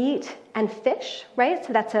in meat and fish, right?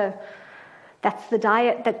 So that's the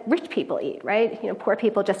diet that rich people eat, right? You know, poor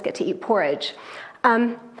people just get to eat porridge.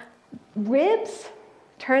 Ribs,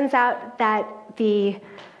 turns out that the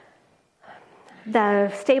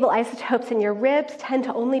stable isotopes in your ribs tend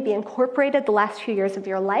to only be incorporated the last few years of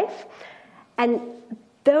your life. And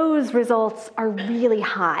those results are really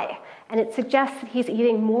high. And it suggests that he's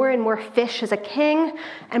eating more and more fish as a king,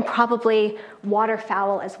 and probably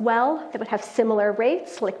waterfowl as well, that would have similar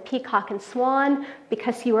rates, like peacock and swan,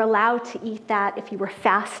 because you were allowed to eat that if you were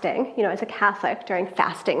fasting, you know, as a Catholic during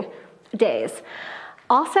fasting days.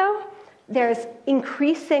 Also, there's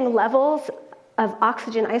increasing levels of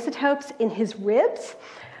oxygen isotopes in his ribs,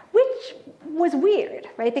 which was weird,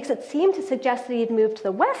 right? Because it seemed to suggest that he had moved to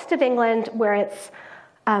the west of England, where it's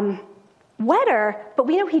wetter, but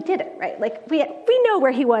we know he didn't, right? Like, we know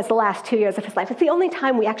where he was the last 2 years of his life. It's the only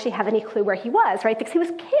time we actually have any clue where he was, right? Because he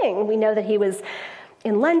was king. We know that he was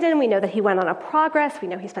in London. We know that he went on a progress. We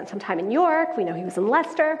know he spent some time in York. We know he was in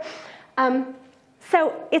Leicester.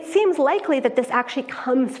 So it seems likely that this actually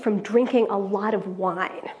comes from drinking a lot of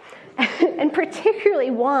wine, and particularly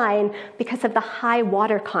wine because of the high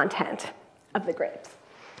water content of the grapes.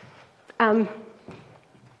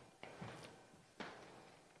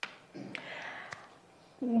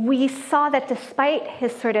 We saw that despite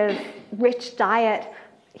his sort of rich diet,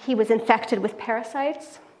 he was infected with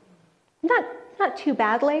parasites. Not too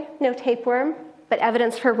badly, no tapeworm, but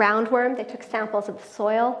evidence for roundworm. They took samples of the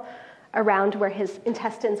soil around where his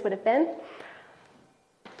intestines would have been.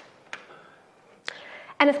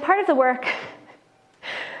 And as part of the work,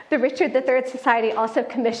 the Richard III Society also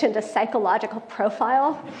commissioned a psychological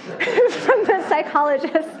profile from the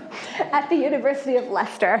psychologist at the University of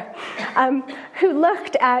Leicester, who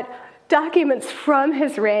looked at documents from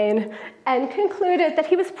his reign and concluded that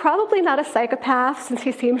he was probably not a psychopath, since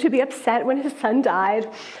he seemed to be upset when his son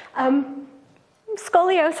died.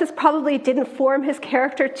 Scoliosis probably didn't form his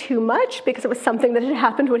character too much, because it was something that had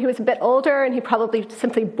happened when he was a bit older, and he probably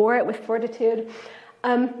simply bore it with fortitude.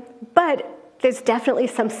 But there's definitely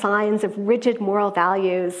some signs of rigid moral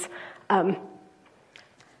values,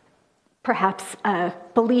 perhaps a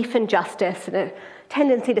belief in justice and a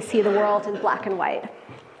tendency to see the world in black and white.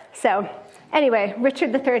 So anyway,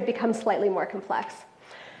 Richard III becomes slightly more complex.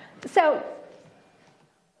 So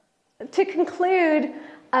to conclude,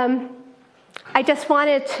 I just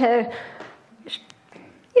wanted to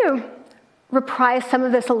reprise some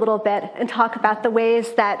of this a little bit and talk about the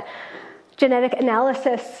ways that genetic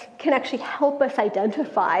analysis can actually help us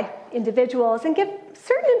identify individuals and give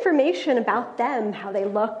certain information about them, how they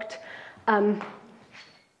looked.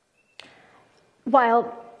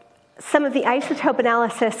 While some of the isotope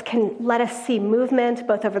analysis can let us see movement,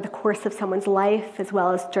 both over the course of someone's life as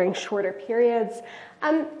well as during shorter periods.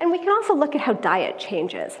 And we can also look at how diet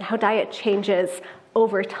changes, and how diet changes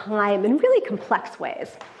over time in really complex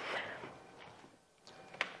ways.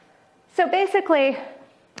 So basically,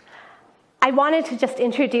 I wanted to just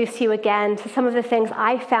introduce you again to some of the things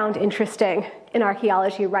I found interesting in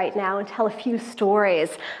archaeology right now, and tell a few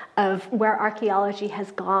stories of where archaeology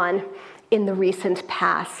has gone in the recent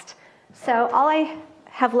past. So all I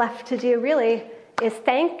have left to do really is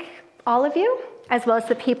thank all of you, as well as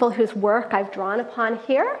the people whose work I've drawn upon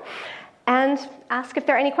here, and ask if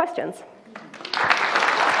there are any questions.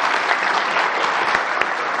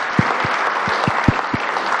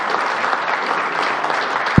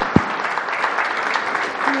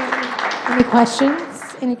 Any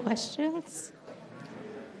questions? Any questions?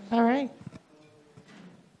 All right.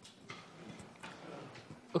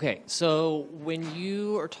 Okay, so when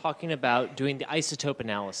you are talking about doing the isotope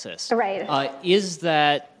analysis, Right. Is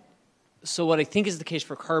that, so what I think is the case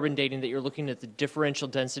for carbon dating, that you're looking at the differential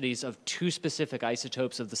densities of two specific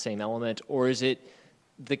isotopes of the same element, or is it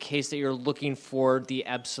the case that you're looking for the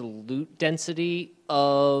absolute density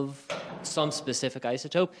of some specific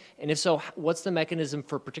isotope? And if so, what's the mechanism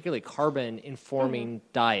for particularly carbon informing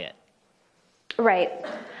diet? Right.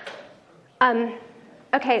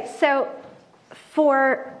 Okay, so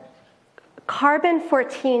for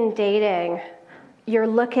carbon-14 dating, you're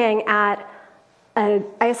looking at an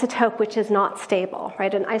isotope which is not stable,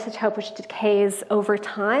 right? An isotope which decays over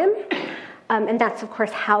time. And that's, of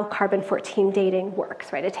course, how carbon-14 dating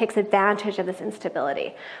works, right? It takes advantage of this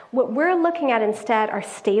instability. What we're looking at instead are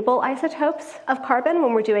stable isotopes of carbon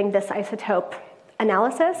when we're doing this isotope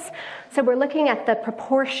analysis. So we're looking at the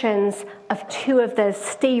proportions of two of the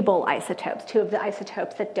stable isotopes, two of the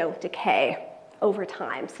isotopes that don't decay over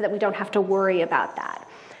time, so that we don't have to worry about that.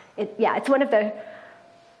 It's one of the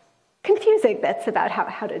confusing bits about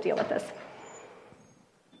how to deal with this.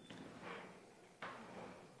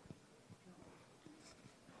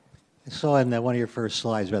 I saw in one of your first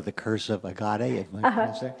slides about the curse of Agade, if my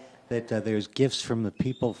friends there, that there's gifts from the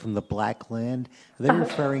people from the Black Land. Are they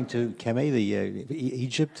referring to Keme,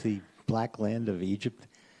 Egypt, the Black Land of Egypt?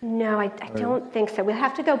 No, I don't think so. We'll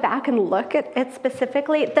have to go back and look at it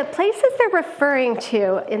specifically. The places they're referring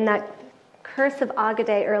to in that curse of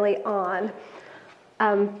Agade early on,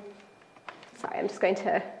 sorry, I'm just going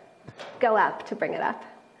to go up to bring it up,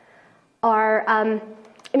 are,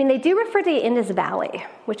 they do refer to the Indus Valley,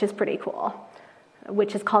 which is pretty cool,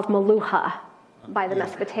 which is called Meluha by the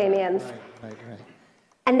Mesopotamians. Right.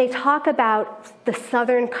 And they talk about the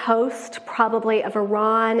southern coast, probably of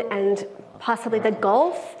Iran and possibly the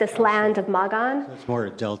Gulf, this land of Magan. It's more a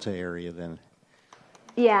delta area than.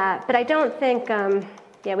 Yeah, but I don't think,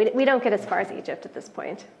 we don't get as far as Egypt at this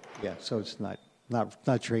point. Yeah, so it's not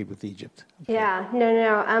trade with Egypt. Okay. Yeah,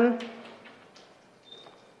 no.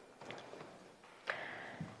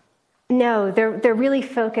 No, they're really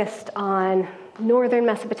focused on northern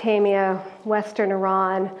Mesopotamia, western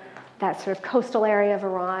Iran, that sort of coastal area of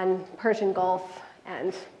Iran, Persian Gulf,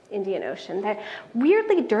 and Indian Ocean.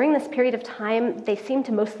 Weirdly, during this period of time, they seem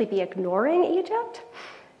to mostly be ignoring Egypt.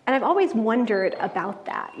 And I've always wondered about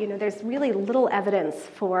that. There's really little evidence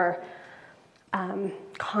for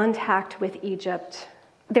contact with Egypt.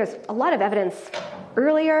 There's a lot of evidence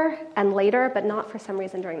earlier and later, but not for some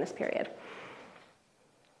reason during this period.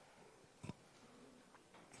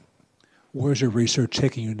 Where's your research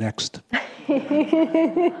taking you next?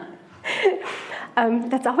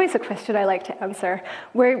 That's always a question I like to answer.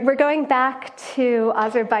 We're going back to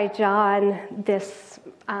Azerbaijan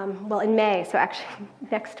in May, so actually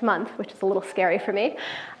next month, which is a little scary for me.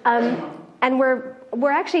 And we're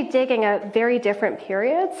actually digging a very different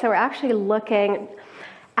period. So we're actually looking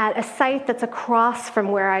at a site that's across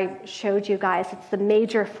from where I showed you guys. It's the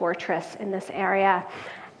major fortress in this area.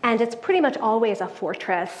 And it's pretty much always a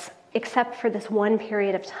fortress, except for this one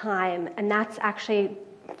period of time. And that's actually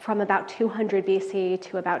from about 200 BC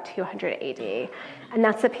to about 200 AD. And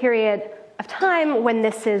that's a period of time when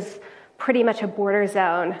this is pretty much a border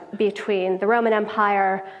zone between the Roman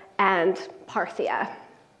Empire and Parthia,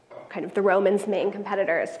 kind of the Romans' main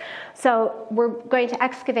competitors. So we're going to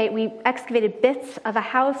excavate. We excavated bits of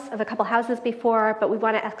a couple houses before, but we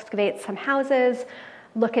want to excavate some houses,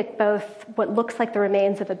 look at both what looks like the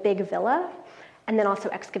remains of a big villa, and then also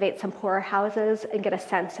excavate some poorer houses and get a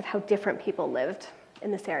sense of how different people lived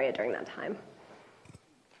in this area during that time.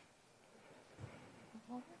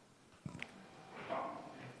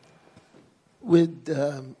 With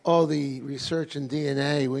all the research in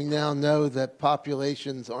DNA, we now know that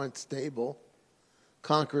populations aren't stable.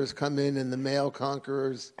 Conquerors come in and the male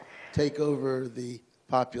conquerors take over the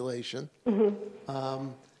population. Mm-hmm.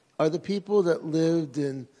 Are the people that lived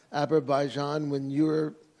in Azerbaijan when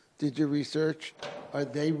you did your research, are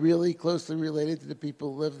they really closely related to the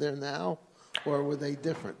people who live there now, or were they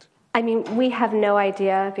different? We have no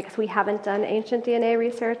idea because we haven't done ancient DNA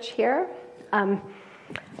research here.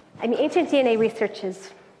 Ancient DNA research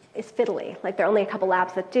is fiddly. Like, there are only a couple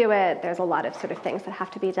labs that do it. There's a lot of sort of things that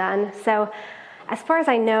have to be done. So as far as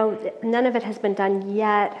I know, none of it has been done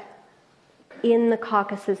yet in the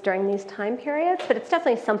Caucasus during these time periods, but it's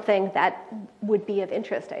definitely something that would be of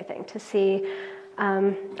interest, I think, to see,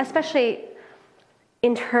 especially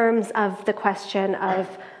in terms of the question of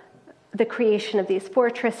the creation of these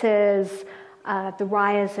fortresses, the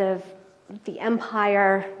rise of the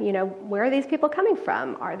empire, where are these people coming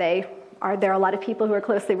from? Are there a lot of people who are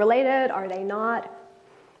closely related? Are they not?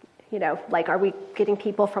 Are we getting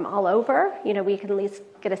people from all over? We can at least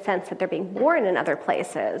get a sense that they're being born in other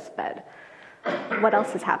places, but what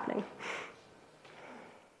else is happening?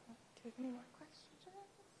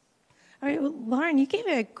 All right, well, Lauren, you gave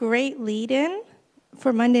a great lead-in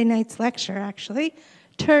for Monday night's lecture, actually.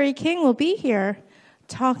 Turi King will be here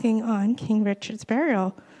talking on King Richard's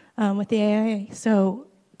burial with the AIA. So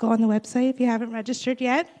go on the website if you haven't registered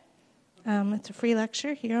yet. It's a free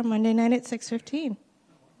lecture here on Monday night at 6:15.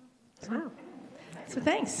 Wow. So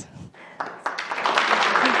thanks.